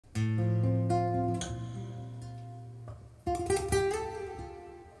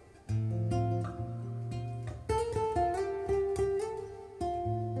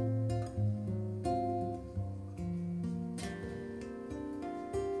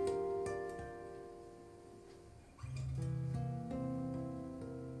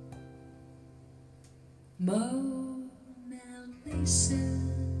Mona Lisa,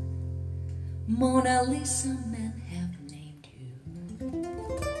 Mona Lisa, men have named you.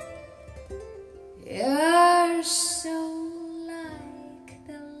 You're so like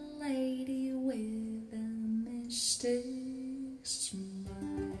the lady with a mystic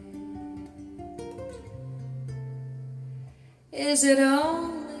smile. Is it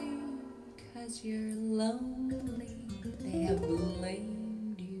only 'cause you're lonely they have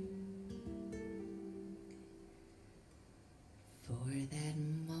blamed you for that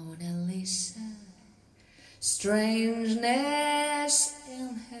Mona Lisa strangeness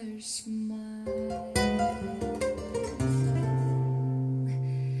in her smile?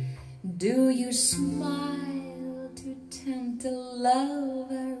 Do you smile to tempt a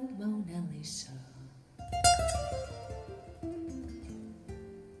lover, Mona Lisa?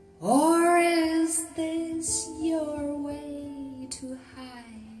 Or is this your way to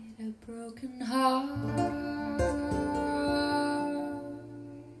hide a broken heart?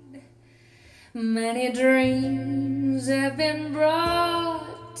 Many dreams have been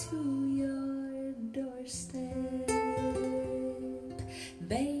brought to your doorstep.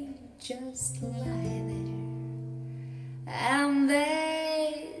 They just lie there and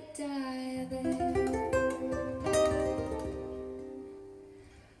they die there.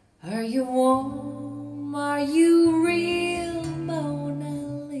 Are you warm? Are you real, Mona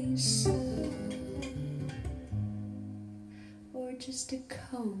Lisa? Or just a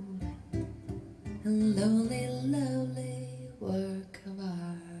cold and lonely, lovely work of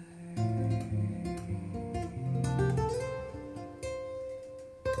art?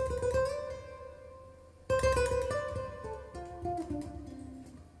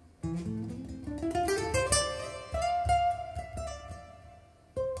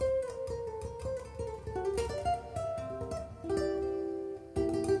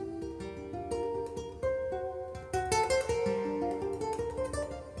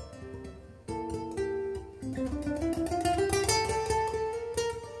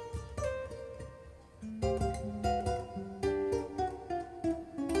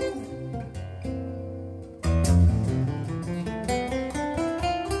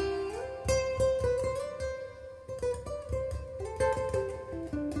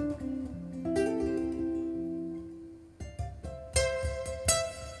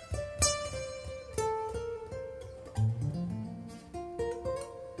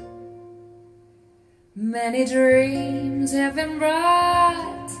 Many dreams have been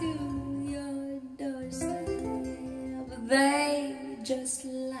brought to your doorstep. They just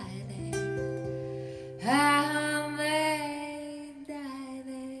lie there and they die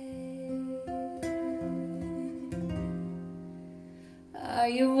there. Are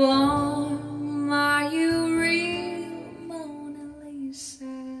you warm? Are you real, Mona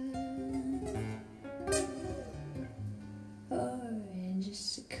Lisa? Or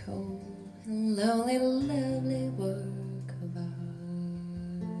just a cold and lonely, lovely work of art?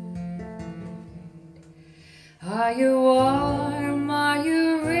 Are you warm? Are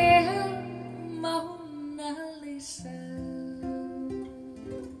you real, Mona Lisa?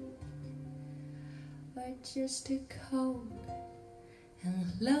 Or just a cold and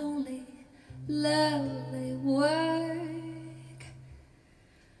lonely, lovely work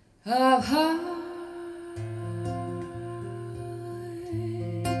of art?